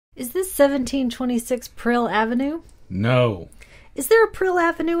Is this 1726 Prill Avenue? No. Is there a Prill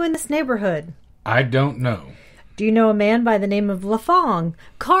Avenue in this neighborhood? I don't know. Do you know a man by the name of Lafong?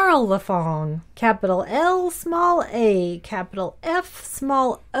 Carl Lafong. Capital L, small a, capital F,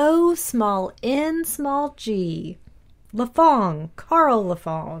 small O, small N, small G. Lafong. Carl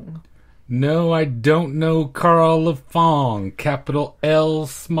Lafong. No, I don't know Carl Lafong. Capital L,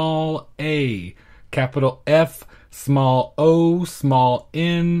 small a, capital F, small O, small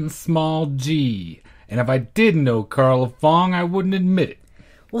N, small G. And if I did know Carl Lafong, I wouldn't admit it.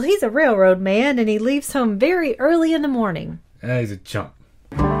 Well, he's a railroad man, and he leaves home very early in the morning. He's a chump.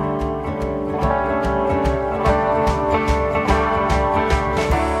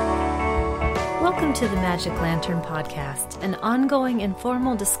 Welcome to the Magic Lantern Podcast, an ongoing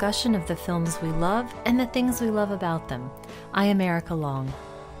informal discussion of the films we love and the things we love about them. I am Erica Long.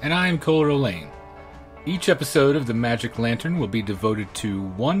 And I am Cole Rolane. Each episode of the Magic Lantern will be devoted to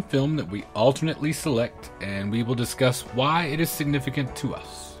one film that we alternately select, and we will discuss why it is significant to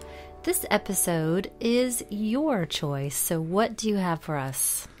us. This episode is your choice, so what do you have for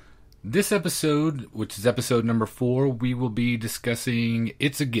us? This episode, which is episode number 4, we will be discussing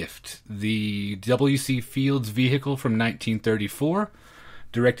It's a Gift, the W.C. Fields vehicle from 1934,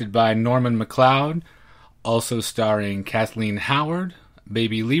 directed by Norman MacLeod, also starring Kathleen Howard,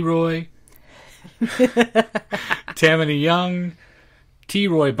 Baby Leroy, Tammany Young, T.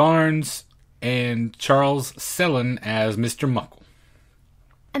 Roy Barnes, and Charles Selin as Mr. Muckle.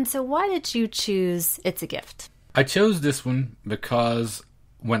 And so why did you choose It's a Gift? I chose this one because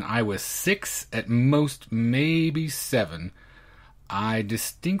when I was 6, at most maybe 7, I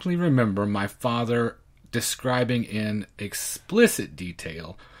distinctly remember my father describing in explicit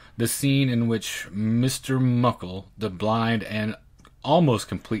detail the scene in which Mr. Muckle, the blind and almost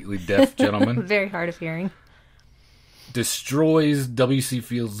completely deaf gentleman, Very hard of hearing, destroys W.C.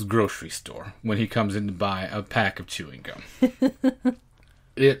 Fields' grocery store when he comes in to buy a pack of chewing gum.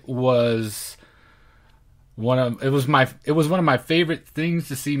 It was one of my favorite things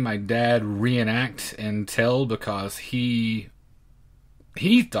to see my dad reenact and tell, because he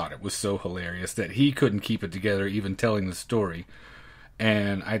thought it was so hilarious that he couldn't keep it together even telling the story.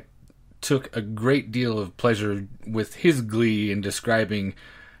 And I took a great deal of pleasure with his glee in describing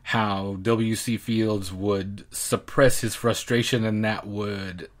how W.C. Fields would suppress his frustration, and that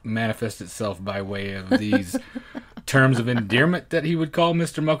would manifest itself by way of these terms of endearment that he would call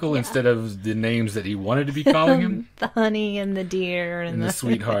Mr. Muckle instead of the names that he wanted to be calling him. The honey and the dear and the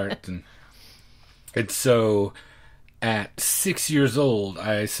sweetheart. And so at 6 years old,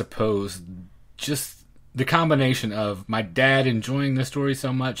 I suppose, just the combination of my dad enjoying the story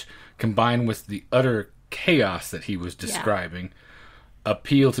so much combined with the utter chaos that he was describing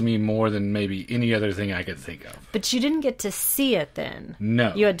appealed to me more than maybe any other thing I could think of. But you didn't get to see it then.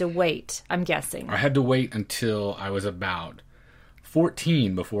 No. You had to wait, I'm guessing. I had to wait until I was about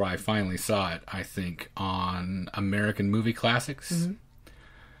 14 before I finally saw it, I think, on American Movie Classics. Mm-hmm.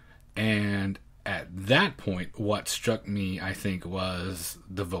 And at that point, what struck me, I think, was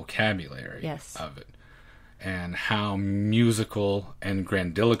the vocabulary of it. And how musical and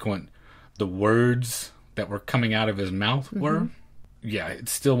grandiloquent the words that were coming out of his mouth were. Yeah,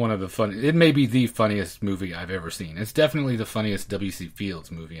 it's still one of the it may be the funniest movie I've ever seen. It's definitely the funniest W.C. Fields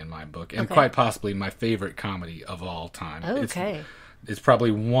movie in my book, and quite possibly my favorite comedy of all time. Okay. It's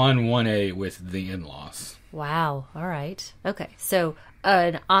probably 1A with The In-Laws. Wow, all right. Okay, so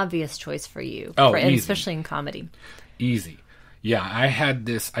an obvious choice for you, easy. Especially in comedy. Easy. Yeah,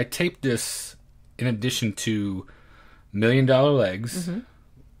 I taped this in addition to $1 Million Legs. Mm-hmm.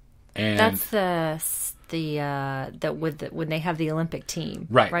 And that's when they have the Olympic team.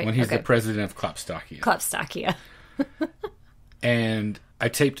 Right? When he's the president of Klopstokia. Klopstokia. And I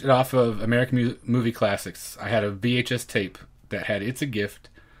taped it off of American Movie Classics. I had a VHS tape that had It's a Gift,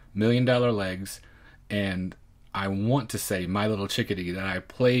 $1 Million Legs, and I want to say My Little Chickadee, that I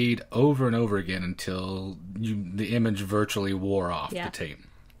played over and over again until the image virtually wore off the tape.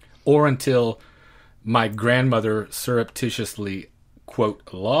 Or until my grandmother surreptitiously,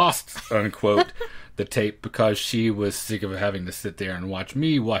 quote, lost, unquote, the tape because she was sick of having to sit there and watch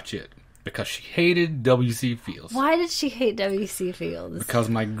me watch it. Because she hated W.C. Fields. Why did she hate W.C. Fields? Because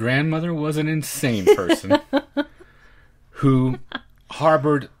my grandmother was an insane person who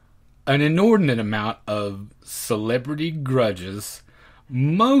harbored an inordinate amount of celebrity grudges,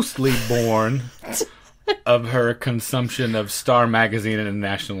 mostly born of her consumption of Star Magazine and the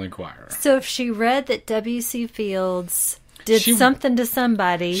National Enquirer. So if she read that W.C. Fields did something to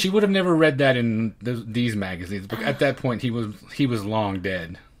somebody, she would have never read that in these magazines. But at that point, he was long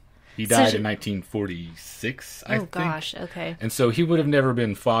dead. He died in 1946, I think. Oh, gosh, okay. And so he would have never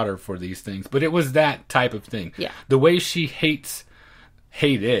been fodder for these things. But it was that type of thing. Yeah. The way she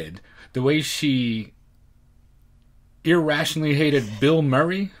hated, the way she irrationally hated Bill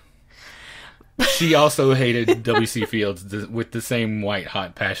Murray, she also hated W.C. Fields with the same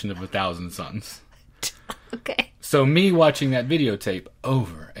white-hot passion of 1,000 Suns. Okay. So me watching that videotape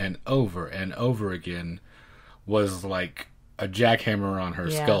over and over and over again was like a jackhammer on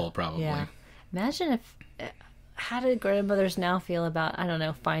her skull, probably. Yeah. Imagine if... How did grandmothers now feel about, I don't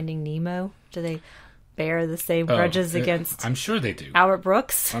know, Finding Nemo? Do they bear the same grudges against I'm sure they do. Albert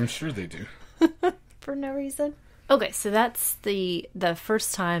Brooks? I'm sure they do. For no reason? Okay, so that's the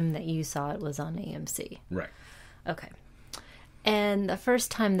first time that you saw it was on AMC. Right. Okay. And the first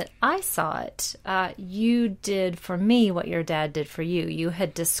time that I saw it, you did for me what your dad did for you. You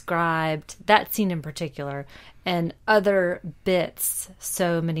had described that scene in particular and other bits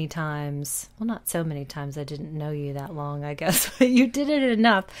so many times. Well, not so many times. I didn't know you that long, I guess. But you did it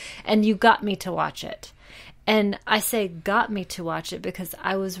enough, and you got me to watch it. And I say got me to watch it because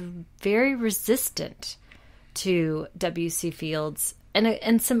I was very resistant to W.C. Fields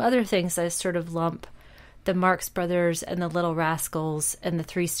and some other things. I sort of lump the Marx Brothers and the Little Rascals and the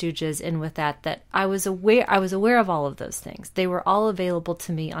Three Stooges in with that I was aware of all of those things. They were all available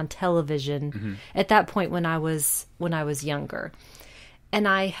to me on television at that point when I was younger. And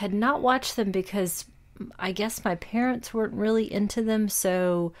I had not watched them because I guess my parents weren't really into them,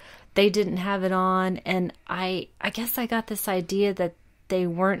 so they didn't have it on, and I guess I got this idea that they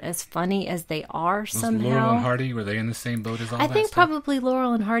weren't as funny as they are somehow. Laurel and Hardy, were they in the same boat as all that I think stuff? probably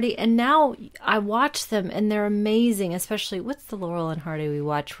Laurel and Hardy. And now I watch them and they're amazing, especially, what's the Laurel and Hardy we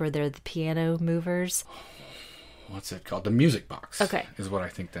watch where they're the piano movers? What's it called? The Music Box. Okay. Is what I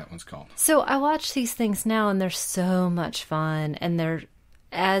think that one's called. So I watch these things now and they're so much fun and they're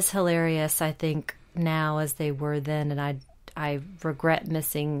as hilarious, I think, now as they were then. And I regret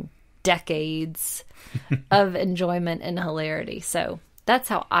missing decades of enjoyment and hilarity. So that's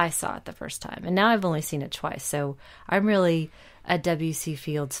how I saw it the first time. And now I've only seen it twice. So I'm really a W.C.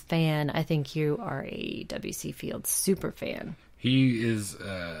 Fields fan. I think you are a W.C. Fields super fan. He is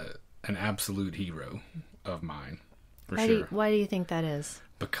an absolute hero of mine, for sure. Why do you think that is?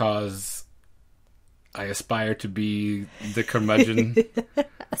 Because I aspire to be the curmudgeon.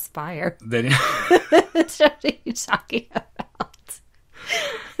 Aspire? That What are you talking about?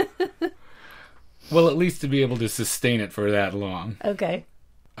 Well, at least to be able to sustain it for that long. Okay.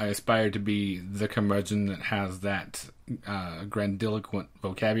 I aspire to be the curmudgeon that has that grandiloquent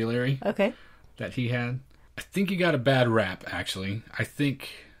vocabulary Okay. that he had. I think he got a bad rap, actually. I think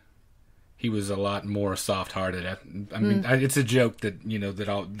he was a lot more soft-hearted. I mean, it's a joke that, you know,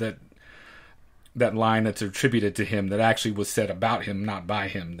 that line that's attributed to him that actually was said about him, not by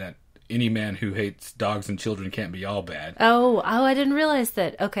him, that any man who hates dogs and children can't be all bad. Oh, I didn't realize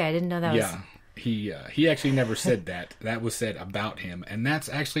that. Okay, I didn't know that was... Yeah. He actually never said that. That was said about him, and that's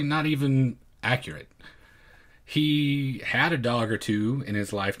actually not even accurate. He had a dog or two in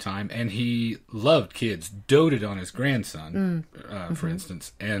his lifetime, and he loved kids, doted on his grandson, for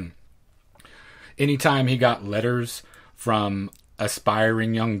instance. And anytime he got letters from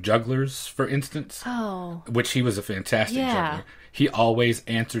aspiring young jugglers, for instance, which he was a fantastic juggler, he always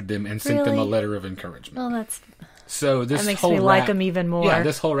answered them and sent them a letter of encouragement. Well, that's... So this that makes whole me rap, like him even more. Yeah,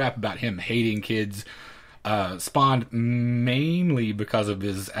 this whole rap about him hating kids spawned mainly because of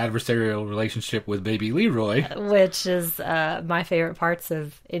his adversarial relationship with Baby Leroy. Which is my favorite parts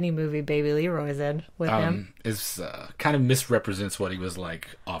of any movie Baby Leroy's in with him. Is kind of misrepresents what he was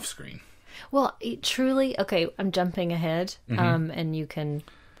like off screen. Well, truly, okay, I'm jumping ahead, and you can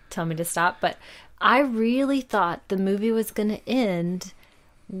tell me to stop, but I really thought the movie was going to end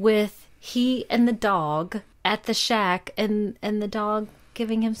with he and the dog at the shack and the dog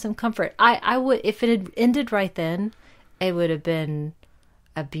giving him some comfort. I would, if it had ended right then, it would have been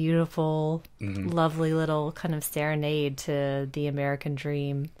a beautiful, lovely little kind of serenade to the American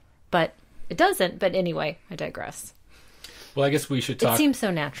dream. But it doesn't. But anyway, I digress. Well, I guess we should talk. It seems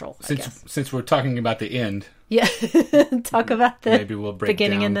so natural, since we're talking about the end. Yeah. Talk about the maybe we'll break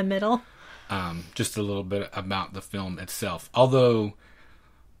beginning down, and the middle. Just a little bit about the film itself. Although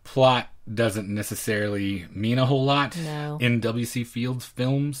plot doesn't necessarily mean a whole lot in W.C. Fields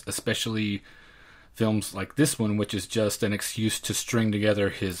films, especially films like this one, which is just an excuse to string together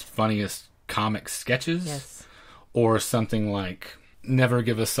his funniest comic sketches. Yes. Or something like Never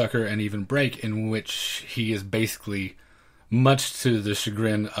Give a Sucker an Even Break, in which he is basically, much to the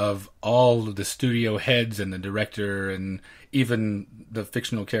chagrin of all of the studio heads and the director and even the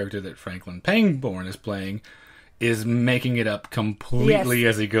fictional character that Franklin Pangborn is playing, is making it up completely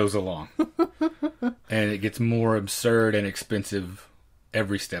as he goes along. And it gets more absurd and expensive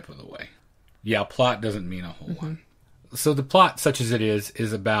every step of the way. Yeah, plot doesn't mean a whole lot. So the plot, such as it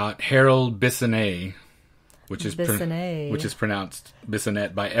is about Harold Bissonnet, which is pronounced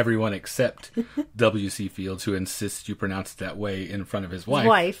Bissonnet by everyone except W.C. Fields, who insists you pronounce it that way in front of his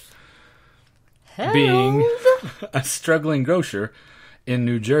wife. Being a struggling grocer in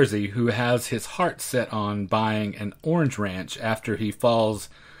New Jersey who has his heart set on buying an orange ranch after he falls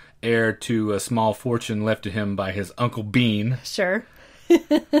heir to a small fortune left to him by his Uncle Bean. Sure.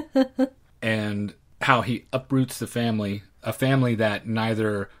 And how he uproots the family, a family that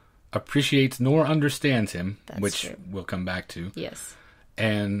neither appreciates nor understands him, which true. We'll come back to. Yes.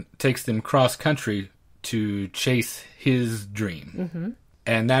 And takes them cross country to chase his dream. Mm-hmm.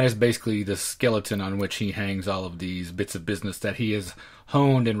 And that is basically the skeleton on which he hangs all of these bits of business that he has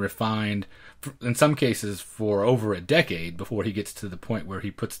honed and refined, in some cases for over a decade, before he gets to the point where he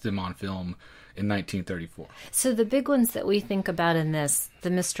puts them on film in 1934. So the big ones that we think about in this,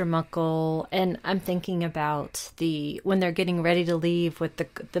 the Mr. Muckle, and I'm thinking about when they're getting ready to leave with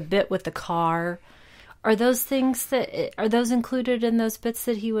the bit with the car. Are those things are those included in those bits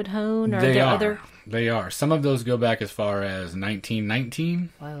that he would hone? Or they are. They are. Some of those go back as far as 1919.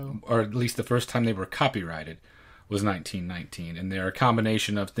 Wow. Or at least the first time they were copyrighted was 1919. And they're a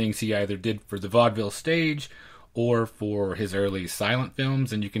combination of things he either did for the vaudeville stage or for his early silent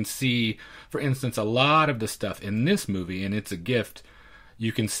films. And you can see, for instance, a lot of the stuff in this movie, and It's a Gift,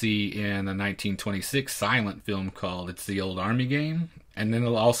 you can see in a 1926 silent film called It's the Old Army Game. And then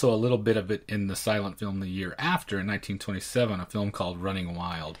also a little bit of it in the silent film the year after, in 1927, a film called Running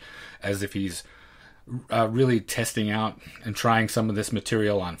Wild, as if he's really testing out and trying some of this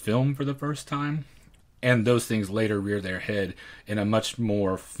material on film for the first time. And those things later rear their head in a much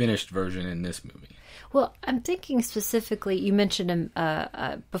more finished version in this movie. Well, I'm thinking specifically, you mentioned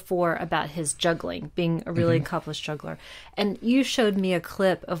him before about his juggling, being a really accomplished juggler. And you showed me a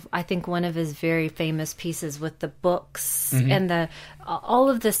clip of, I think, one of his very famous pieces with the books and all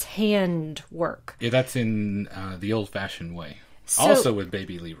of this hand work. Yeah, that's in The Old-Fashioned Way. So, also with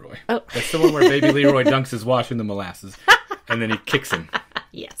Baby Leroy. Oh. That's the one where Baby Leroy dunks his wash in the molasses, and then he kicks him.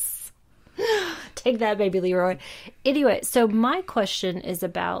 Yes. Take that, Baby Leroy. Anyway, so my question is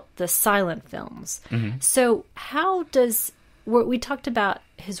about the silent films. So how we talked about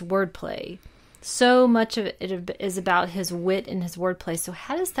his wordplay. So much of it is about his wit and his wordplay. So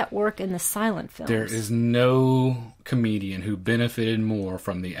how does that work in the silent films? There is no comedian who benefited more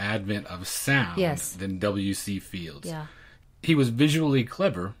from the advent of sound than W.C. Fields. Yeah. He was visually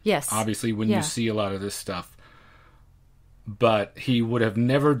clever. Yes. Obviously, when you see a lot of this stuff. But he would have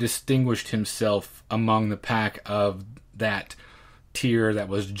never distinguished himself among the pack of that tier that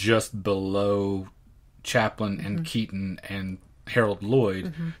was just below Chaplin and Keaton and Harold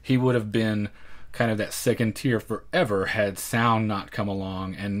Lloyd. He would have been kind of that second tier forever had sound not come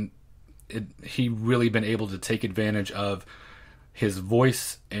along, and he really been able to take advantage of his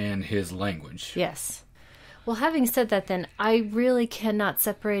voice and his language. Yes. Well, having said that, then, I really cannot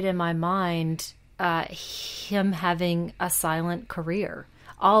separate in my mind him having a silent career.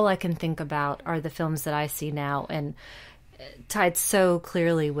 All I can think about are the films that I see now, and tied so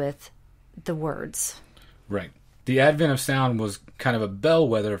clearly with the words. Right. The advent of sound was kind of a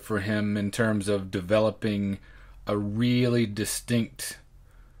bellwether for him in terms of developing a really distinct,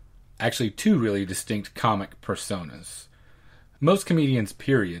 actually two really distinct comic personas. Most comedians,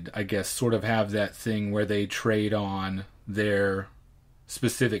 period, I guess, sort of have that thing where they trade on their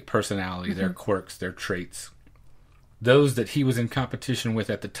specific personality, their quirks, their traits. Those that he was in competition with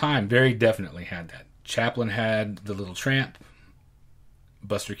at the time very definitely had that. Chaplin had the Little Tramp.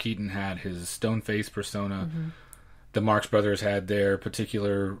 Buster Keaton had his stone face persona. The Marx Brothers had their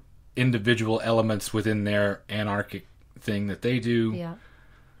particular individual elements within their anarchic thing that they do. Yeah.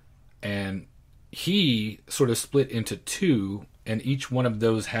 And he sort of split into two, and each one of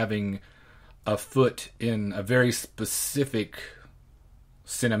those having a foot in a very specific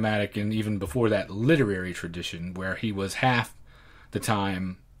cinematic and even before that literary tradition, where he was half the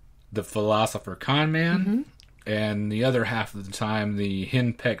time the philosopher con man and the other half of the time the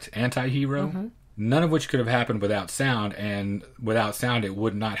henpecked anti-hero. None of which could have happened without sound, and without sound it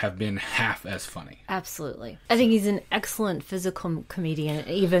would not have been half as funny. Absolutely. I think he's an excellent physical comedian, and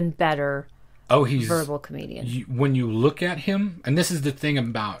even better he's verbal comedian. When you look at him, and this is the thing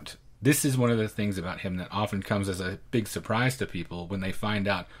about this is one of the things about him that often comes as a big surprise to people when they find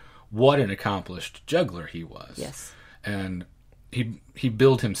out what an accomplished juggler he was. Yes. And he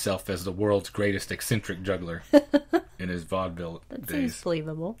billed himself as the world's greatest eccentric juggler in his vaudeville days. That seems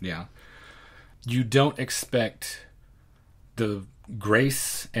believable. Yeah. you don't expect the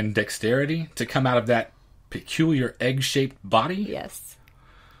grace and dexterity to come out of that peculiar egg-shaped body. Yes.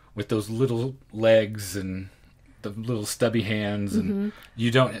 With those little legs and the little stubby hands. And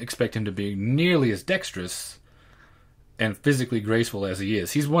you don't expect him to be nearly as dexterous and physically graceful as he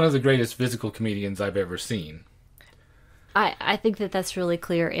is. He's one of the greatest physical comedians I've ever seen. I think that that's really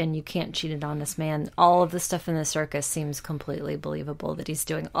clear, and You Can't Cheat an Honest Man. All of the stuff in the circus seems completely believable, that he's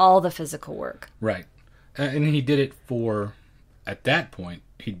doing all the physical work. Right. And he did it for, at that point,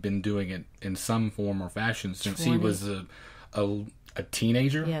 he'd been doing it in some form or fashion since he was a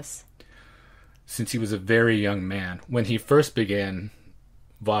teenager. Yes. Since he was a very young man. When he first began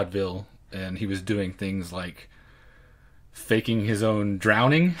vaudeville, and he was doing things like faking his own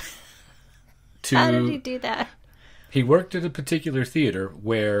drowning. How did he do that? He worked at a particular theater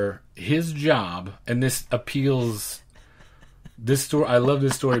where his job, and this appeals, this story, I love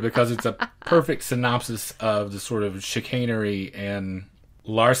this story because it's a perfect synopsis of the sort of chicanery and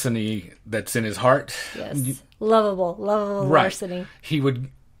larceny that's in his heart. Yes. Lovable Right. larceny.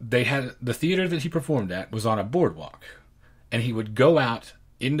 They had, the theater that he performed at was on a boardwalk, and he would go out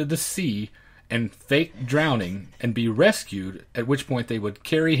into the sea and fake drowning and be rescued, at which point they would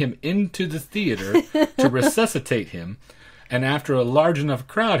carry him into the theater to resuscitate him, and after a large enough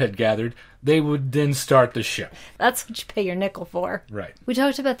crowd had gathered, they would then start the show. That's what you pay your nickel for. Right. We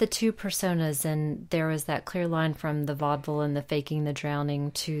talked about the two personas, and there was that clear line from the vaudeville and the faking the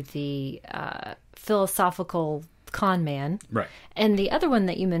drowning to the philosophical con man. Right. And the other one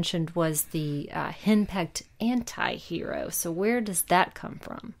that you mentioned was the henpecked anti-hero. So where does that come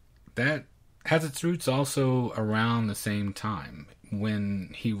from? That has its roots also around the same time. When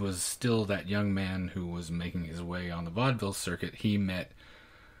he was still that young man who was making his way on the vaudeville circuit, he met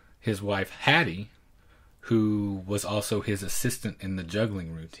his wife Hattie, who was also his assistant in the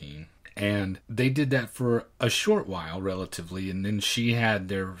juggling routine. And they did that for a short while, relatively, and then she had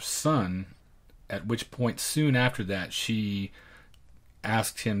their son, at which point soon after that she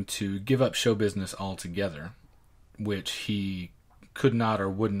asked him to give up show business altogether, which he could not or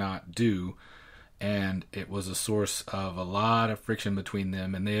would not do, and it was a source of a lot of friction between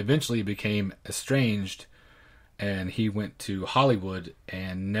them, and they eventually became estranged, and he went to Hollywood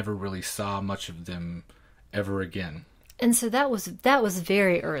and never really saw much of them ever again. And so that was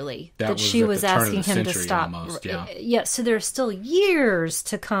very early that was she at was the turn of asking the him to century stop. almost, yeah. Yeah, so there's still years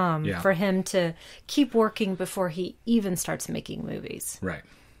to come Yeah. for him to keep working before he even starts making movies. Right.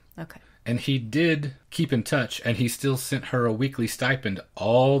 Okay. And he did keep in touch, and he still sent her a weekly stipend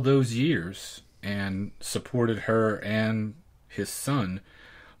all those years and supported her and his son.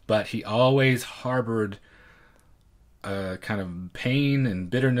 But he always harbored a kind of pain and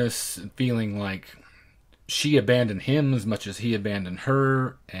bitterness, and feeling like she abandoned him as much as he abandoned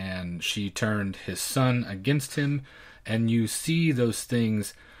her, and she turned his son against him. And you see those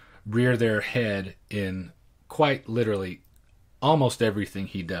things rear their head in quite literally almost everything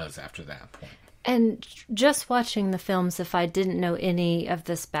he does after that point. And just watching the films, if I didn't know any of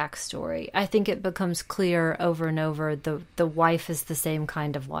this backstory, I think it becomes clear over and over the wife is the same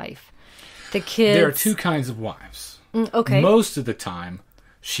kind of wife. The kids... There are two kinds of wives. Okay. Most of the time,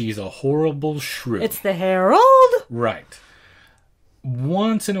 she's a horrible shrew. It's the Herald? Right.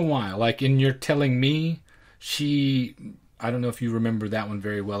 Once in a while, like in You're Telling Me, she... I don't know if you remember that one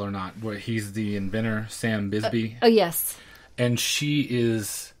very well or not, where he's the inventor, Sam Bisbee. Oh, yes. And she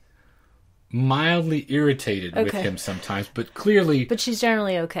is mildly irritated with Okay. him sometimes, but clearly... But she's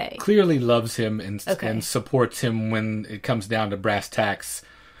generally okay. Clearly loves him and Okay. supports him when it comes down to brass tacks,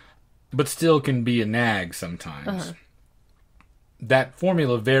 but still can be a nag sometimes. Uh-huh. That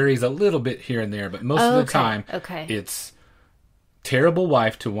formula varies a little bit here and there, but most of the time, it's terrible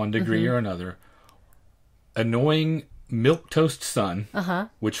wife to one degree or another, annoying milquetoast son,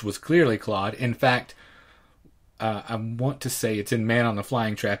 which was clearly Claude. In fact, I want to say it's in Man on the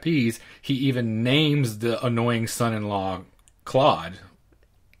Flying Trapeze, he even names the annoying son-in-law Claude.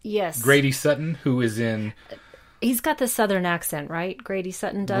 Yes. Grady Sutton, who is in... He's got the southern accent, right? Grady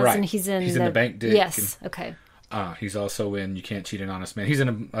Sutton does, Right. and he's in the Bank Dick. Yes, okay. He's also in You Can't Cheat an Honest Man. He's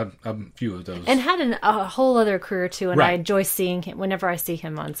in a few of those. And had a whole other career too, and Right. I enjoy seeing him. Whenever I see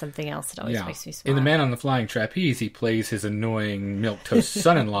him on something else, it always makes me smile. In The Man on the Flying Trapeze, he plays his annoying milquetoast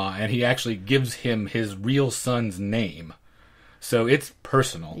son-in-law, and he actually gives him his real son's name. So it's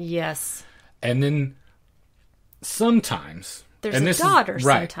personal. Yes. And then sometimes... There's and a this daughter is,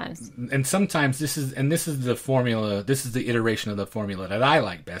 right. sometimes. And sometimes this is the formula, this is the iteration of the formula that I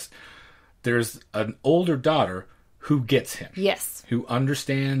like best. There's an older daughter who gets him. Yes. Who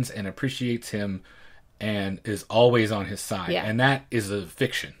understands and appreciates him and is always on his side. Yeah. And that is a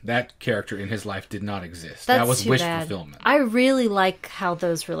fiction. That character in his life did not exist. That's that was too wish bad. fulfillment. I really like how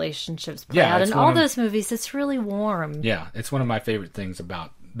those relationships play Yeah, out. it's In one all of- those movies, it's really warm. Yeah, it's one of my favorite things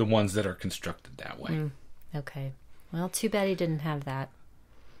about the ones that are constructed that way. Okay. Well, too bad he didn't have that.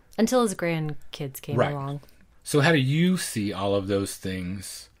 Until his grandkids came Right. along. So how do you see all of those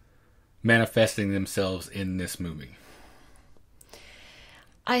things manifesting themselves in this movie?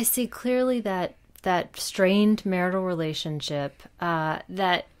 I see clearly that strained marital relationship,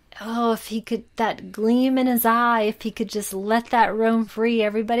 if he could, that gleam in his eye, if he could just let that roam free,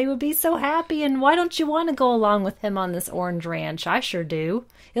 everybody would be so happy. And why don't you want to go along with him on this orange ranch? I sure do.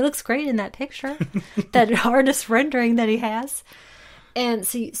 It looks great in that picture, that artist rendering that he has. And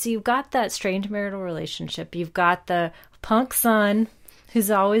so you've got that strained marital relationship. You've got the punk son who's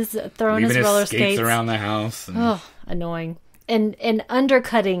always throwing Leaving his roller skates skates around the house. And Oh, annoying. And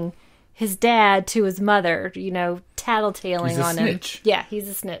undercutting his dad to his mother, tattletaling He's a on snitch. him. Yeah, he's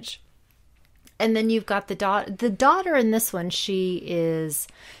a snitch. And then you've got the daughter. The daughter in this one, she's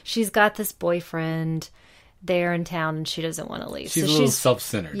got this boyfriend there in town, and she doesn't want to leave. she's a little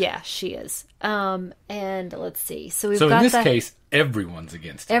self-centered. yeah, she is. And let's see. So we've So got in this case, everyone's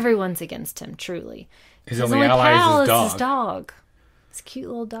against him. everyone's against him. Truly, His only ally is his his dog. dog. His cute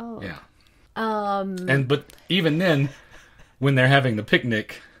little dog. Yeah. But even then, when they're having the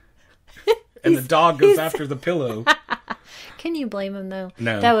picnic, and the dog goes after the pillow. Can you blame him though?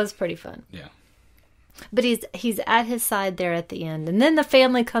 No. That was pretty fun. Yeah. But he's at his side there at the end, and then the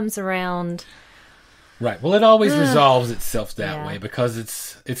family comes around. Right. Well, it always resolves itself that Yeah. way because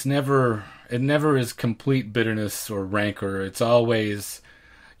it never is complete bitterness or rancor. It's always,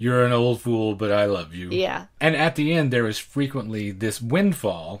 you're an old fool, but I love you. Yeah. And at the end, there is frequently this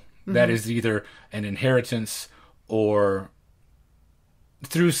windfall that Mm-hmm. is either an inheritance or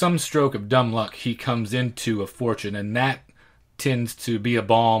through some stroke of dumb luck, he comes into a fortune, and that tends to be a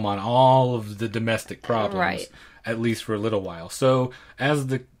balm on all of the domestic problems, Right. at least for a little while. So as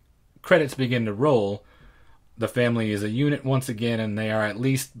the credits begin to roll, the family is a unit once again, and they are at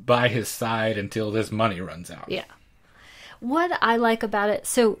least by his side until this money runs out. Yeah. What I like about it,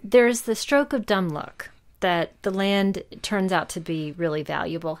 so there's the stroke of dumb luck that the land turns out to be really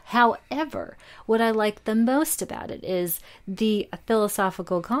valuable. However, what I like the most about it is the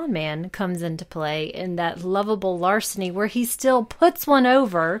philosophical con man comes into play in that lovable larceny where he still puts one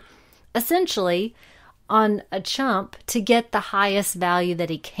over, essentially, on a chump to get the highest value that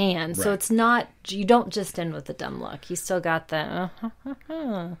he can. So Right. it's not, you don't just end with the dumb luck. You still got the,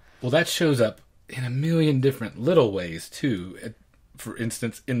 Well, that shows up in a million different little ways too. For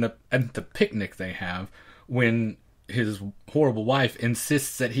instance, at the picnic they have, when his horrible wife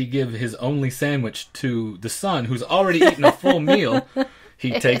insists that he give his only sandwich to the son, who's already eaten a full meal,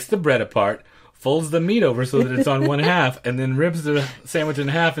 he takes the bread apart, folds the meat over so that it's on one half, and then rips the sandwich in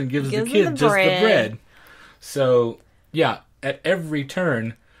half and gives the Gives him kid the just the bread. bread. So, yeah, at every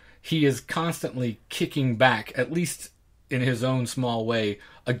turn, he is constantly kicking back, at least in his own small way,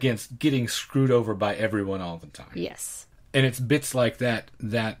 against getting screwed over by everyone all the time. yes. And it's bits like that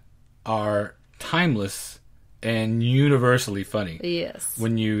that are timeless and universally funny. Yes.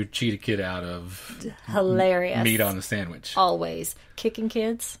 When you cheat a kid out of Hilarious. meat on a sandwich. Always. Kicking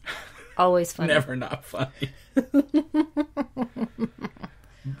kids, always funny. Never not funny.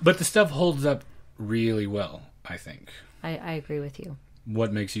 But the stuff holds up really well, I think. I agree with you.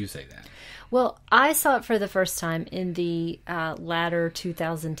 What makes you say that? Well, I saw it for the first time in the latter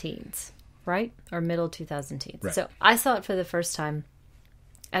 2000 teens, right? Or middle 2000 teens. Right. So I saw it for the first time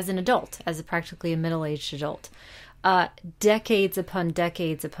as an adult, practically a middle-aged adult. Decades upon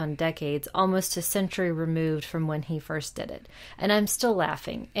decades upon decades, almost a century removed from when he first did it. And I'm still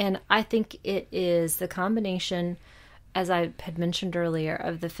laughing. And I think it is the combination, as I had mentioned earlier,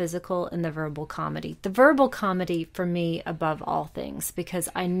 of the physical and the verbal comedy. The verbal comedy, for me, above all things, because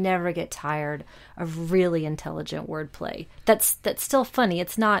I never get tired of really intelligent wordplay. That's still funny.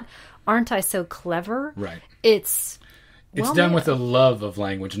 It's not, aren't I so clever? Right. It's Done with a love of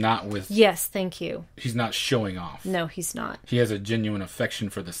language, not with... Yes, thank you. He's not showing off. No, he's not. He has a genuine affection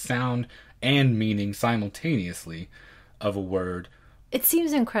for the sound and meaning simultaneously of a word. It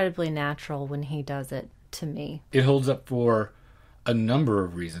seems incredibly natural when he does it, to me. It holds up for a number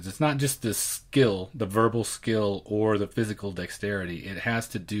of reasons. It's not just the skill, the verbal skill, or the physical dexterity. It has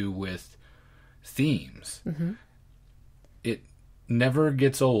to do with themes. Mm-hmm. It never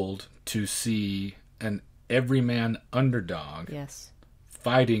gets old to see an everyman underdog Yes.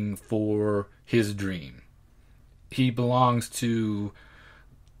 fighting for his dream. He belongs to,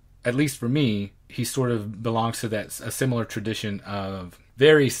 at least for me, he sort of belongs to a similar tradition of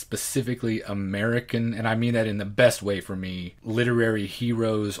very specifically American, and I mean that in the best way for me, literary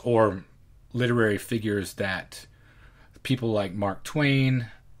heroes or literary figures that people like Mark Twain,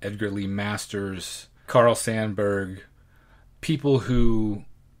 Edgar Lee Masters, Carl Sandburg, people who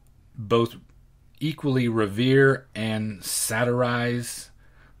both equally revere and satirize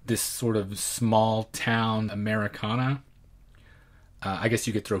this sort of small town Americana. I guess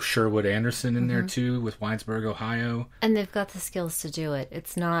you could throw Sherwood Anderson in there too, with Winesburg, Ohio. And they've got the skills to do it.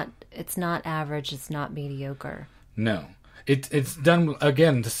 It's not average. It's not mediocre. No, it's done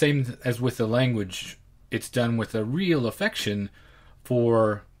again the same as with the language. It's done with a real affection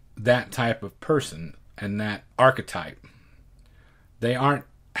for that type of person and that archetype. They aren't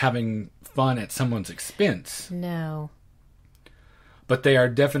having fun at someone's expense. No. But they are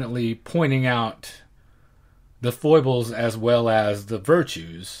definitely pointing out the foibles as well as the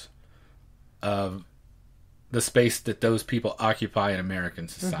virtues of the space that those people occupy in American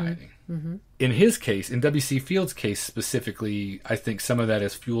society. Mm-hmm. In his case, in W.C. Fields' case specifically, I think some of that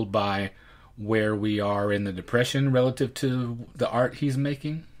is fueled by where we are in the Depression relative to the art he's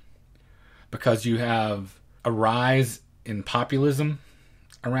making. Because you have a rise in populism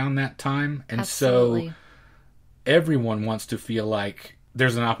around that time. And Absolutely. So everyone wants to feel like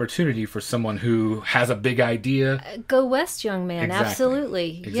there's an opportunity for someone who has a big idea. Go west, young man. Exactly.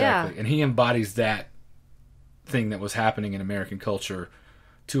 Absolutely. Exactly. Yeah. And he embodies that thing that was happening in American culture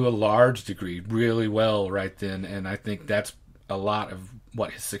to a large degree really well right then. And I think that's a lot of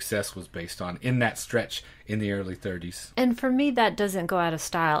what his success was based on in that stretch in the early 30s. And for me, that doesn't go out of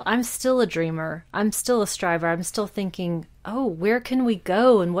style. I'm still a dreamer. I'm still a striver. I'm still thinking, oh, where can we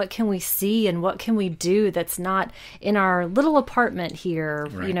go and what can we see and what can we do that's not in our little apartment here,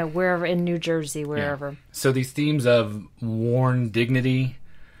 Right. you know, wherever in New Jersey, wherever. Yeah. So these themes of worn dignity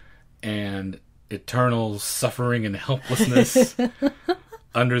and eternal suffering and helplessness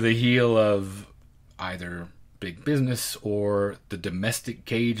under the heel of either big business or the domestic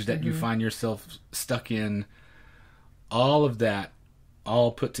cage that you find yourself stuck in, all of that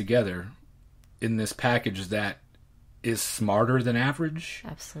all put together in this package that is smarter than average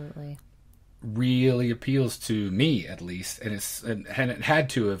Absolutely. really appeals to me, at least, and it had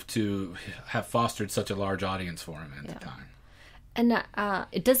to have fostered such a large audience for him at the time. And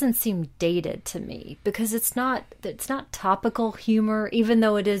it doesn't seem dated to me because it's not topical humor, even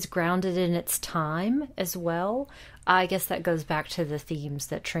though it is grounded in its time as well. I guess that goes back to the themes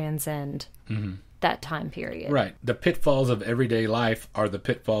that transcend that time period. Right. The pitfalls of everyday life are the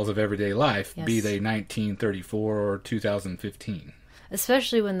pitfalls of everyday life, Yes. be they 1934 or 2015.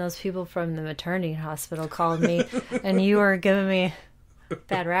 Especially when those people from the maternity hospital called me and you were giving me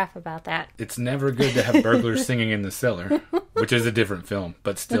bad rap about that. It's never good to have burglars singing in the cellar, which is a different film,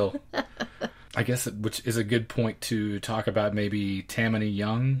 but still. I guess which is a good point to talk about maybe Tammany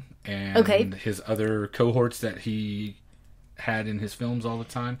Young and his other cohorts that he had in his films all the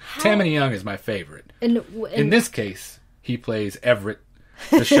time. Tammany Young is my favorite. In this case, he plays Everett,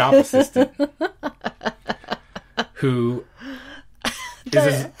 the shop assistant, who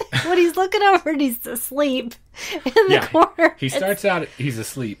is when he's looking over and he's asleep in the corner. He starts out, he's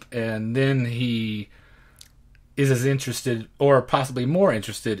asleep, and then he is as interested, or possibly more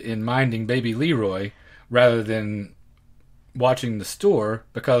interested, in minding baby Leroy rather than watching the store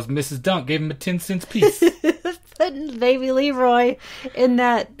because Mrs. Dunk gave him a 10-cent piece Putting baby Leroy in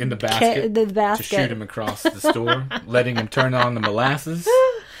the basket basket to shoot him across the store, letting him turn on the molasses.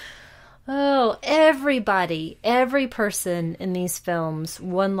 Oh, everybody, every person in these films,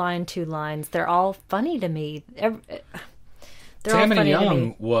 one line, two lines, they're all funny to me. Tammany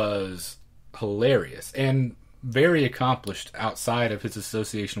Young was hilarious and very accomplished outside of his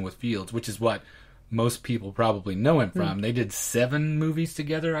association with Fields, which is what most people probably know him from. They did 7 movies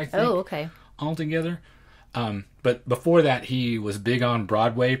together, I think. Oh, okay. Altogether. But before that, he was big on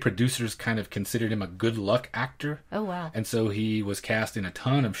Broadway. Producers kind of considered him a good luck actor. Oh, wow. And so he was cast in a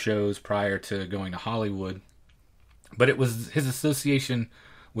ton of shows prior to going to Hollywood. But it was his association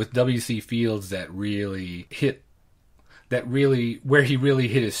with W.C. Fields that really where he really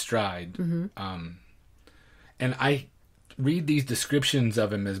hit his stride. Mm-hmm. And I read these descriptions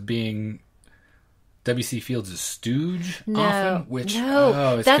of him as being W.C. Fields' stooge often, which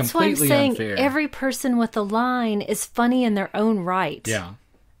is that's why I'm completely saying unfair. every person with a line is funny in their own right. Yeah.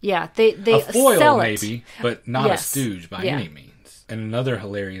 Yeah, they A foil sell it. maybe, but not Yes. a stooge by Yeah. any means. And another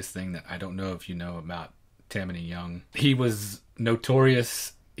hilarious thing that I don't know if you know about Tammany Young, he was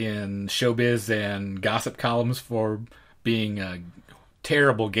notorious in showbiz and gossip columns for being a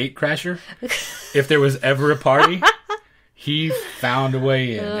terrible gate crasher. If there was ever a party, he found a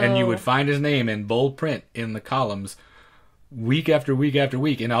way in, and you would find his name in bold print in the columns week after week after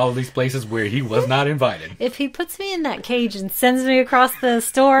week in all of these places where he was not invited. If he puts me in that cage and sends me across the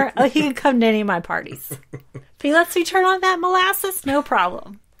store, he can come to any of my parties. If he lets me turn on that molasses, no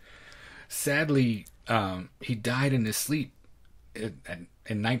problem. Sadly, he died in his sleep in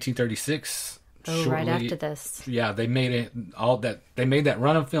 1936. Oh, right after this. Yeah, they made that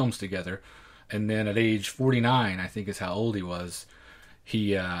run of films together, and then at age 49, I think is how old he was.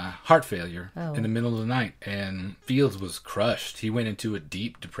 He heart failure in the middle of the night, and Fields was crushed. He went into a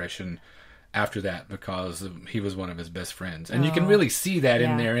deep depression after that because he was one of his best friends, and you can really see that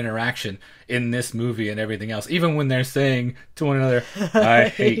in their interaction in this movie and everything else. Even when they're saying to one another, "I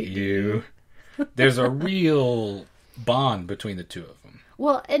hate you," there's a real bond between the two of them.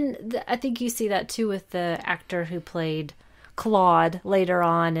 Well, and I think you see that too with the actor who played Claude later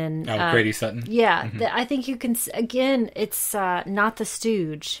on, and Grady Sutton. Yeah, I think you can. Again, it's not the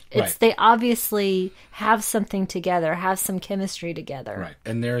Stooge. It's Right. They obviously have something together, have some chemistry together. Right,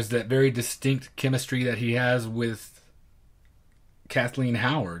 and there's that very distinct chemistry that he has with Kathleen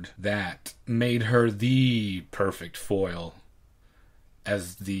Howard that made her the perfect foil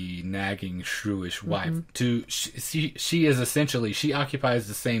as the nagging, shrewish wife. She is essentially, she occupies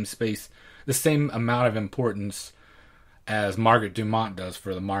the same space, the same amount of importance as Margaret Dumont does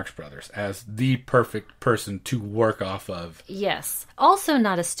for the Marx Brothers, as the perfect person to work off of. Yes. Also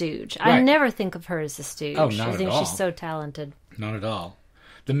not a stooge. I Right. never think of her as a stooge. Oh, not I think at all. she's so talented. Not at all.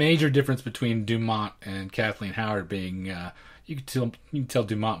 The major difference between Dumont and Kathleen Howard being, you can tell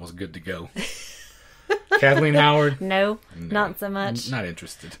Dumont was good to go. Kathleen Howard, No, not so much. not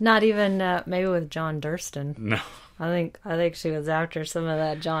interested. Not even maybe with John Durston. No, I think she was after some of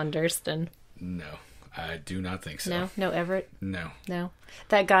that John Durston. no, I do not think so. No, Everett. No, No,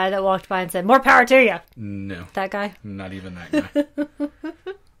 that guy that walked by and said, "More power to you." no, That guy. not even that guy.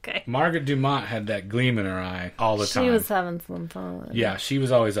 Okay. Margaret Dumont had that gleam in her eye all the time. She was having some fun. Yeah, she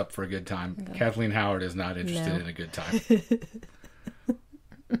was always up for a good time. Kathleen Howard is not interested No. in a good time.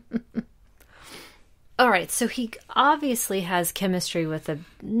 All right, so he obviously has chemistry with a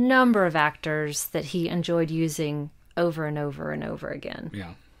number of actors that he enjoyed using over and over and over again.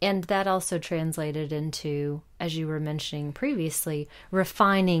 Yeah. And that also translated into, as you were mentioning previously,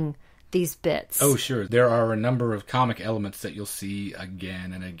 refining these bits. Oh, sure. There are a number of comic elements that you'll see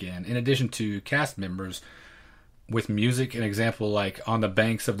again and again, in addition to cast members with music. An example like On the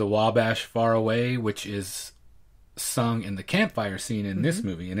Banks of the Wabash Far Away, which is sung in the campfire scene in this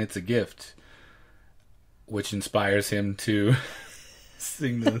movie, and It's a Gift, which inspires him to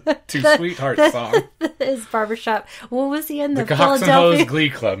sing the Two Sweethearts song. His barbershop. What was he in? The Cox and Hose Glee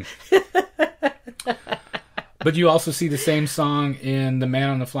Club. But you also see the same song in The Man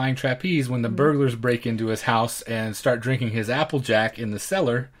on the Flying Trapeze when the burglars break into his house and start drinking his Applejack in the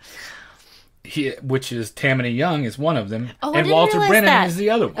cellar. Which is Tammany Young is one of them, Oh, I and didn't Walter realize Brennan that. is the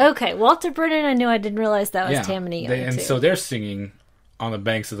other one. Okay, Walter Brennan, I knew. I didn't realize that was Tammany Young, and too. so they're singing On the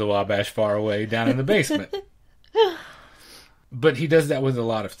Banks of the Wabash Far Away down in the basement. But he does that with a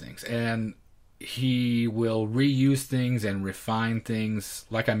lot of things, and he will reuse things and refine things.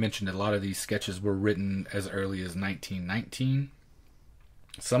 Like I mentioned, a lot of these sketches were written as early as 1919.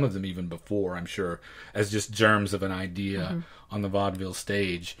 Some of them even before, I'm sure, as just germs of an idea on the vaudeville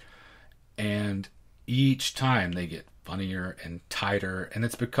stage. And each time they get funnier and tighter, and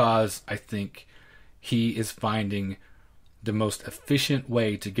it's because I think he is finding the most efficient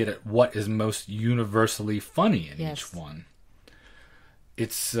way to get at what is most universally funny in each one.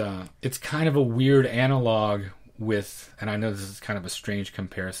 It's kind of a weird analog with, and I know this is kind of a strange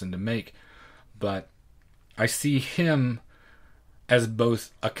comparison to make, but I see him as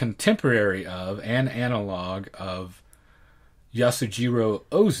both a contemporary of and analog of Yasujiro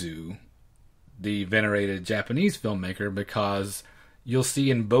Ozu, the venerated Japanese filmmaker, because you'll see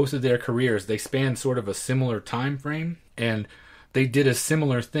in both of their careers they span sort of a similar time frame, and they did a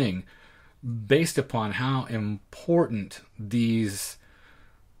similar thing based upon how important these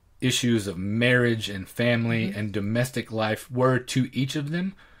issues of marriage and family and domestic life were to each of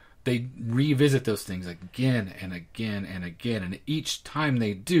them. They revisit those things again and again and again, and each time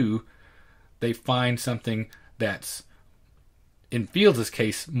they do, they find something that's, in Fields'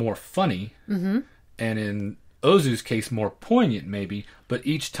 case, more funny, and in Ozu's case, more poignant maybe, but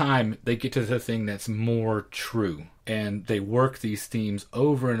each time they get to the thing that's more true, and they work these themes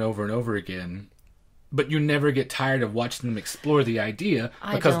over and over and over again, but you never get tired of watching them explore the idea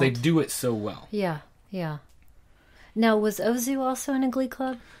because they do it so well. Yeah, yeah. Now, was Ozu also in a Glee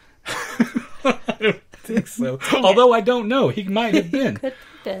Club? I don't think so. Although I don't know. He might have been. Could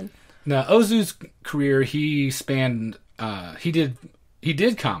have been. Now, Ozu's career, he spanned... he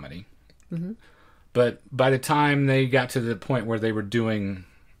did comedy, But by the time they got to the point where they were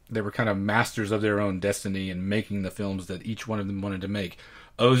kind of masters of their own destiny and making the films that each one of them wanted to make,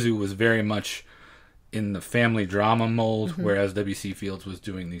 Ozu was very much in the family drama mold, whereas W.C. Fields was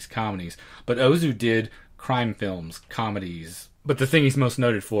doing these comedies. But Ozu did crime films, comedies. But the thing he's most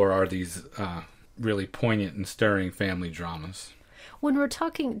noted for are these really poignant and stirring family dramas. When we're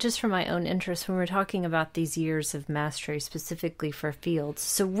talking, just for my own interest, when we're talking about these years of mastery specifically for Fields,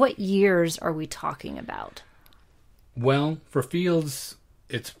 so what years are we talking about? Well, for Fields,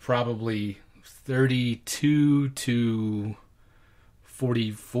 it's probably 32 to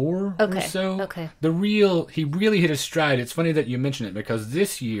 44 or so. Okay. He really hit his stride. It's funny that you mention it, because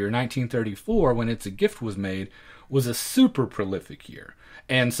this year, 1934, when It's a Gift was made, was a super prolific year.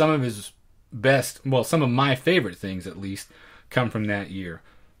 And some of his some of my favorite things, at least, come from that year.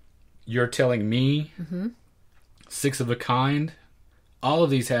 You're Telling Me, Six of a Kind. All of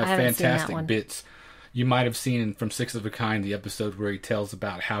these have fantastic bits. You might have seen from Six of a Kind the episode where he tells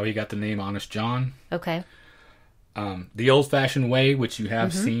about how he got the name Honest John. Okay. The Old-Fashioned Way, which you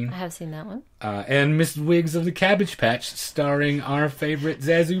have seen. I have seen that one. And Miss Wiggs of the Cabbage Patch, starring our favorite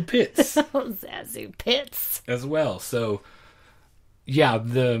Zazu Pitts. Zazu Pitts. As well. So, yeah,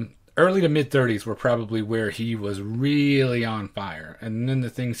 the early to mid-30s were probably where he was really on fire. And then the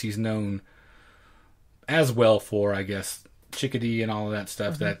things he's known as well for, I guess, Chickadee and all of that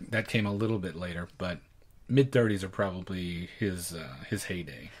stuff, that came a little bit later. But mid-30s are probably his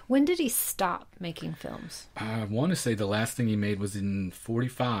heyday. When did he stop making films? I want to say the last thing he made was in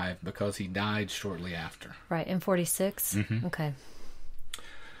 45, because he died shortly after. Right, in 46? Okay.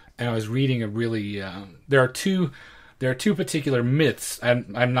 And I was reading a really... There are two particular myths.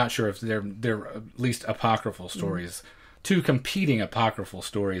 I'm not sure if they're at least apocryphal stories. Two competing apocryphal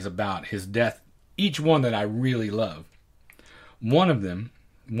stories about his death. Each one that I really love. One of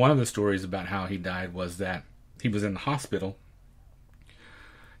the stories about how he died was that he was in the hospital.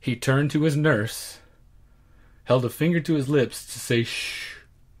 He turned to his nurse, held a finger to his lips to say shh,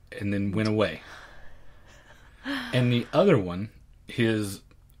 and then went away. And the other one, his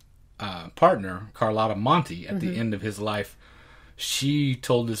partner, Carlotta Monti, at the end of his life, she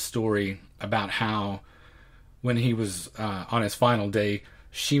told this story about how when he was on his final day,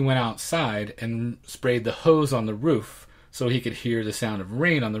 she went outside and sprayed the hose on the roof so he could hear the sound of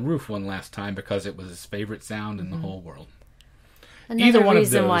rain on the roof one last time, because it was his favorite sound in the whole world. Another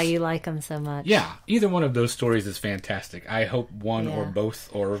reason why you like him so much. Yeah, either one of those stories is fantastic. I hope one or both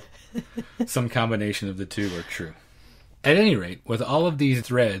or some combination of the two are true. At any rate, with all of these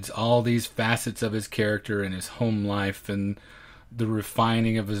threads, all these facets of his character and his home life and the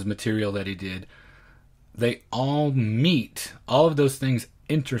refining of his material that he did, they all meet. All of those things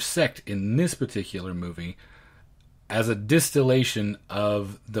intersect in this particular movie as a distillation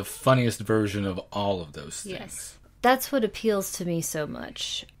of the funniest version of all of those things. Yes. That's what appeals to me so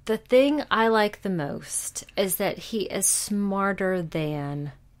much. The thing I like the most is that he is smarter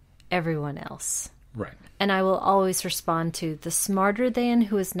than everyone else. Right. And I will always respond to the smarter than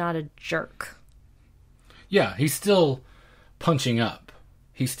who is not a jerk. Yeah, he's still punching up.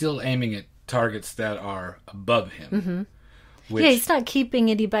 He's still aiming at targets that are above him. Which, he's not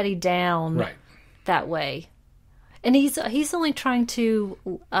keeping anybody down that way. And he's only trying to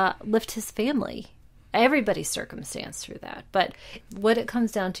lift his family, everybody's circumstance through that. But what it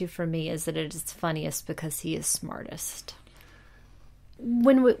comes down to for me is that it is funniest because he is smartest.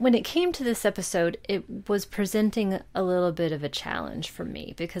 When it came to this episode, it was presenting a little bit of a challenge for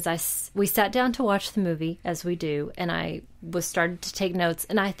me because we sat down to watch the movie, as we do, and I was started to take notes,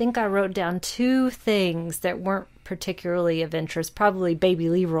 and I think I wrote down two things that weren't particularly of interest. Probably Baby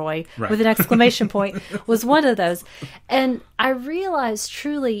Leroy with an exclamation point was one of those. And I realized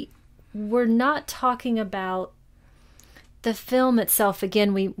truly we're not talking about the film itself.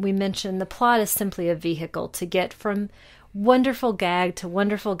 Again, we mentioned the plot is simply a vehicle to get from wonderful gag to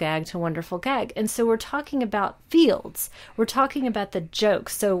wonderful gag to wonderful gag. And so we're talking about Fields. We're talking about the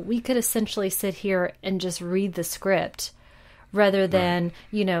jokes. So we could essentially sit here and just read the script rather than,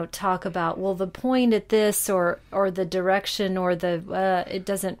 talk about, well, the point at this or the direction or the, it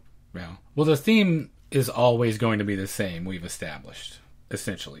doesn't. Yeah. Well, the theme is always going to be the same, we've established,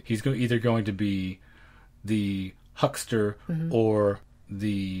 essentially. He's either going to be the huckster or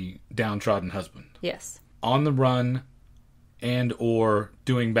the downtrodden husband. Yes. On the run, and or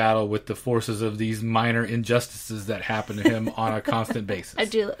doing battle with the forces of these minor injustices that happen to him on a constant basis. I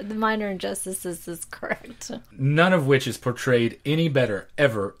do. The minor injustices is correct. None of which is portrayed any better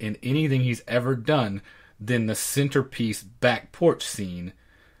ever in anything he's ever done than the centerpiece back porch scene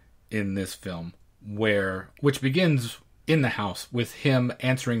in this film, which begins in the house with him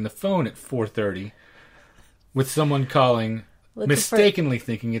answering the phone at 4:30 with someone calling, mistakenly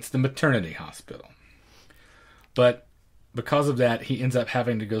thinking it's the maternity hospital. But because of that, he ends up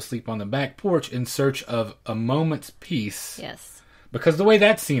having to go sleep on the back porch in search of a moment's peace. Yes. Because the way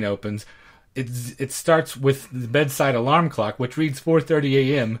that scene opens, it starts with the bedside alarm clock, which reads 4:30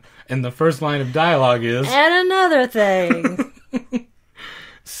 a.m., and the first line of dialogue is... And another thing.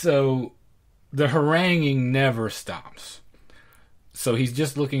 So the haranguing never stops. So he's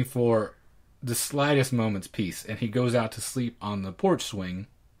just looking for the slightest moment's peace, and he goes out to sleep on the porch swing.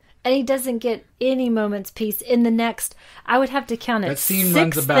 And he doesn't get any moment's peace in the next... I would have to count it. That scene 6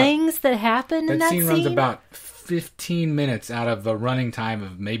 runs about... things that happen in that scene. That scene runs about 15 minutes out of a running time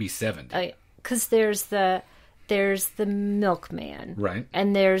of maybe 70. Because there's the milkman. Right.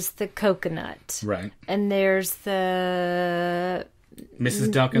 And there's the coconut. Right. And there's the...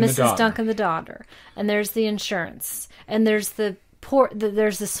 Mrs. Duncan the daughter. Mrs. Duncan the daughter. And there's the insurance. And there's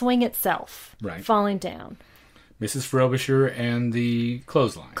there's the swing itself. Right. Falling down. Mrs. Frobisher and the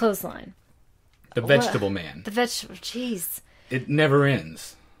clothesline. The vegetable man. The vegetable, jeez. It never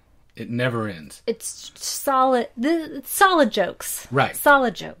ends. It never ends. It's solid. It's solid jokes. Right.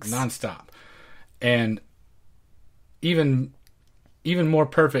 Solid jokes. Nonstop. And even more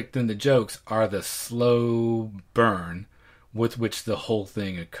perfect than the jokes are the slow burn with which the whole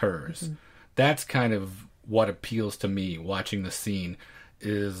thing occurs. Mm-hmm. That's kind of what appeals to me watching the scene,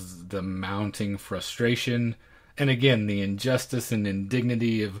 is the mounting frustration, and again, the injustice and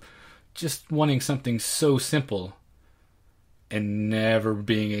indignity of just wanting something so simple and never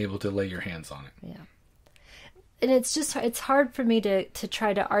being able to lay your hands on it. Yeah. And it's hard for me to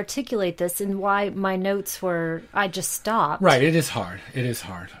try to articulate this, and why my notes were, I just stopped. Right, it is hard. It is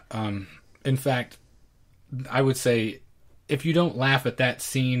hard. In fact, I would say, if you don't laugh at that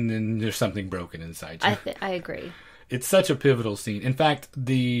scene, then there's something broken inside you. I agree. It's such a pivotal scene. In fact,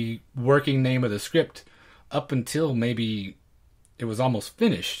 the working name of the script, up until maybe it was almost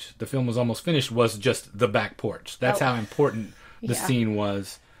finished, the film was almost finished, was just The Back Porch. That's how important the scene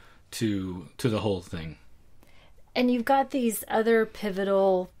was to the whole thing. And you've got these other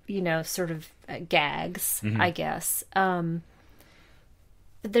pivotal, sort of gags, mm-hmm. I guess. But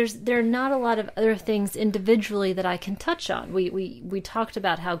there are not a lot of other things individually that I can touch on. We talked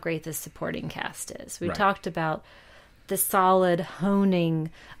about how great the supporting cast is. We talked about the solid honing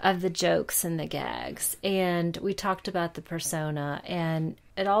of the jokes and the gags. And we talked about the persona. And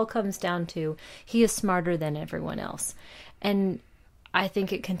it all comes down to, he is smarter than everyone else. And I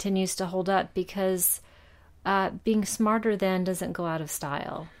think it continues to hold up because being smarter than doesn't go out of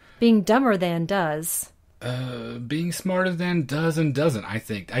style. Being dumber than does. Being smarter than does and doesn't, I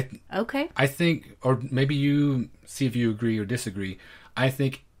think. Okay. I think, or maybe you see if you agree or disagree, I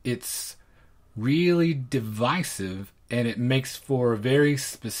think it's really divisive, and it makes for a very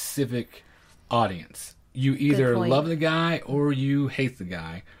specific audience. You either love the guy or you hate the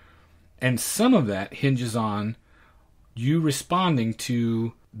guy. And some of that hinges on you responding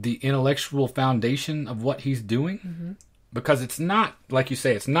to the intellectual foundation of what he's doing. Mm-hmm. Because it's not, like you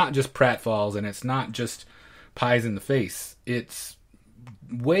say, it's not just pratfalls and it's not just pies in the face. It's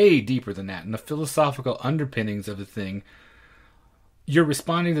way deeper than that. And the philosophical underpinnings of the thing, you're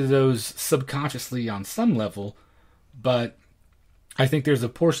responding to those subconsciously on some level, but I think there's a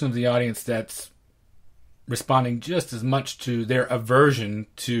portion of the audience that's responding just as much to their aversion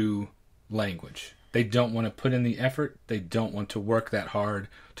to language. They don't want to put in the effort. They don't want to work that hard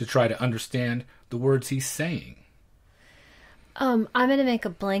to try to understand the words he's saying. I'm going to make a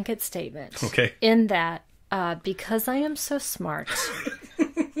blanket statement. Okay. In that, because I am so smart,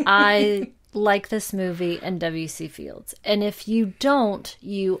 I like this movie and W.C. Fields. And if you don't,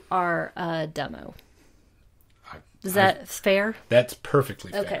 you are a dumbo. Is that fair? That's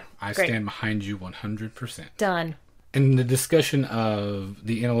perfectly fair. Okay, I great. stand behind you 100%. Done. In the discussion of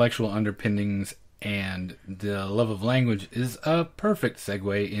the intellectual underpinnings and the love of language is a perfect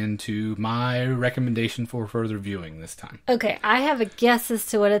segue into my recommendation for further viewing this time. Okay, I have a guess as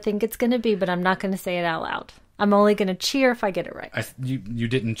to what I think it's going to be, but I'm not going to say it out loud. I'm only going to cheer if I get it right. You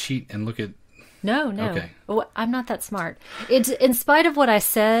didn't cheat and look at... No. Okay. I'm not that smart. It's in spite of what I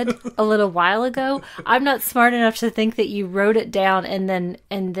said a little while ago, I'm not smart enough to think that you wrote it down and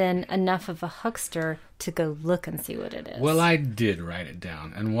then enough of a huckster to go look and see what it is. Well, I did write it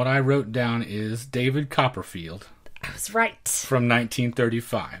down, and what I wrote down is David Copperfield. I was right. From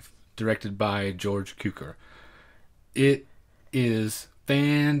 1935, directed by George Cukor. It is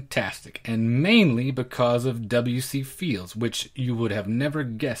fantastic, and mainly because of W.C. Fields, which you would have never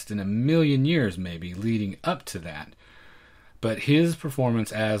guessed in a million years maybe leading up to that. But his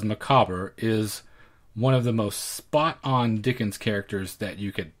performance as Micawber is one of the most spot-on Dickens characters that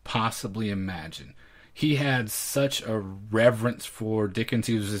you could possibly imagine. he had such a reverence for Dickens.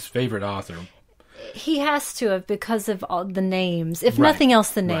 He was his favorite author. He has to have, because of all the names. If Right. nothing else,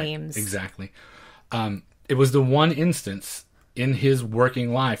 the Right. names. Exactly. It was the one instance in his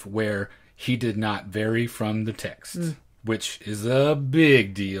working life where he did not vary from the text, which is a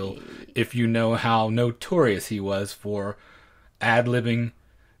big deal if you know how notorious he was for ad-libbing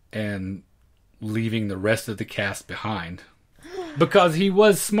and leaving the rest of the cast behind. Because he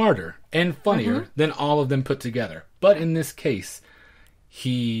was smarter and funnier than all of them put together. But in this case,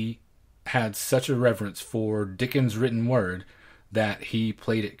 he had such a reverence for Dickens' written word that he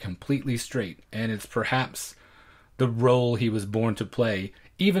played it completely straight. And it's perhaps the role he was born to play,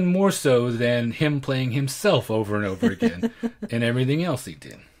 even more so than him playing himself over and over again and everything else he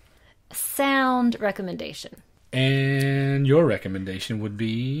did. Sound recommendation. And your recommendation would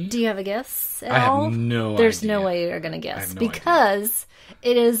be? Do you have a guess at I have all? no There's idea. no way you're going to guess. have no because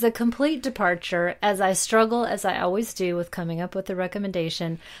it is a complete departure, as I struggle, as I always do, with coming up with a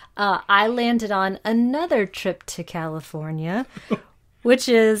recommendation. I landed on another trip to California, which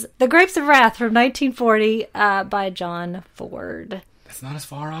is The Grapes of Wrath from 1940 by John Ford. That's not as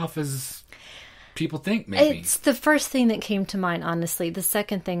far off as people think, maybe. It's the first thing that came to mind, honestly. The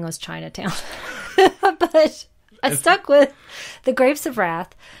second thing was Chinatown. But I stuck with The Grapes of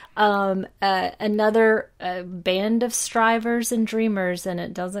Wrath. Another band of strivers and dreamers, and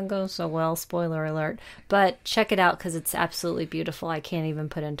it doesn't go so well, spoiler alert. But check it out because it's absolutely beautiful. I can't even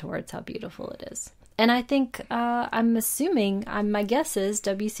put into words how beautiful it is. And I think, I'm assuming, my guess is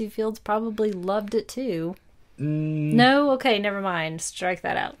W.C. Fields probably loved it too. No? Okay, never mind. Strike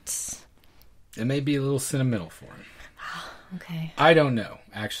that out. It may be a little sentimental for him. Okay. I don't know,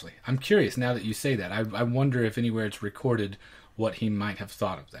 actually. I'm curious now that you say that. I wonder if anywhere it's recorded what he might have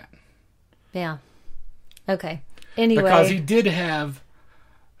thought of that. Yeah. Okay. Anyway. Because he did have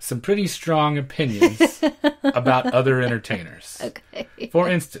some pretty strong opinions about other entertainers. Okay. For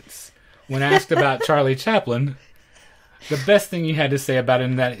instance, when asked about Charlie Chaplin, the best thing he had to say about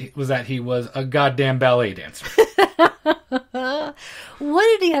him was that he was a goddamn ballet dancer. What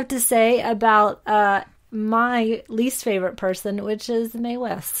did he have to say about my least favorite person, which is Mae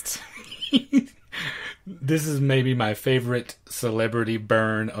West? This is maybe my favorite celebrity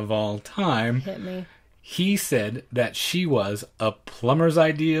burn of all time. Hit me. He said that she was a plumber's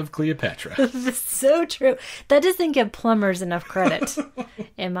idea of Cleopatra. So true. That doesn't give plumbers enough credit,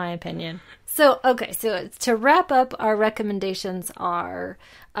 in my opinion. So, okay, so to wrap up, our recommendations are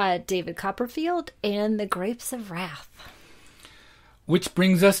David Copperfield and The Grapes of Wrath. Which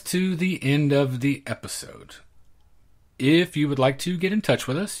brings us to the end of the episode. If you would like to get in touch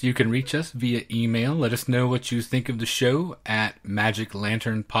with us, you can reach us via email. Let us know what you think of the show at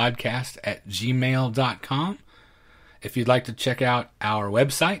magiclanternpodcast@gmail.com. If you'd like to check out our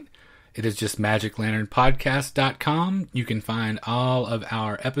website, it is just magiclanternpodcast.com. You can find all of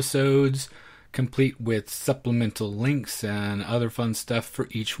our episodes, complete with supplemental links and other fun stuff for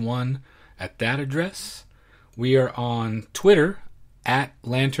each one at that address. We are on Twitter at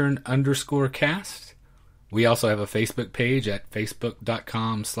lantern_cast. We also have a Facebook page at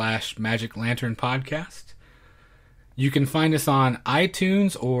facebook.com/magiclanternpodcast. You can find us on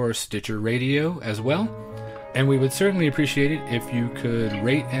iTunes or Stitcher Radio as well. And we would certainly appreciate it if you could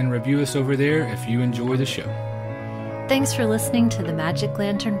rate and review us over there if you enjoy the show. Thanks for listening to the Magic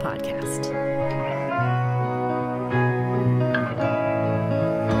Lantern Podcast.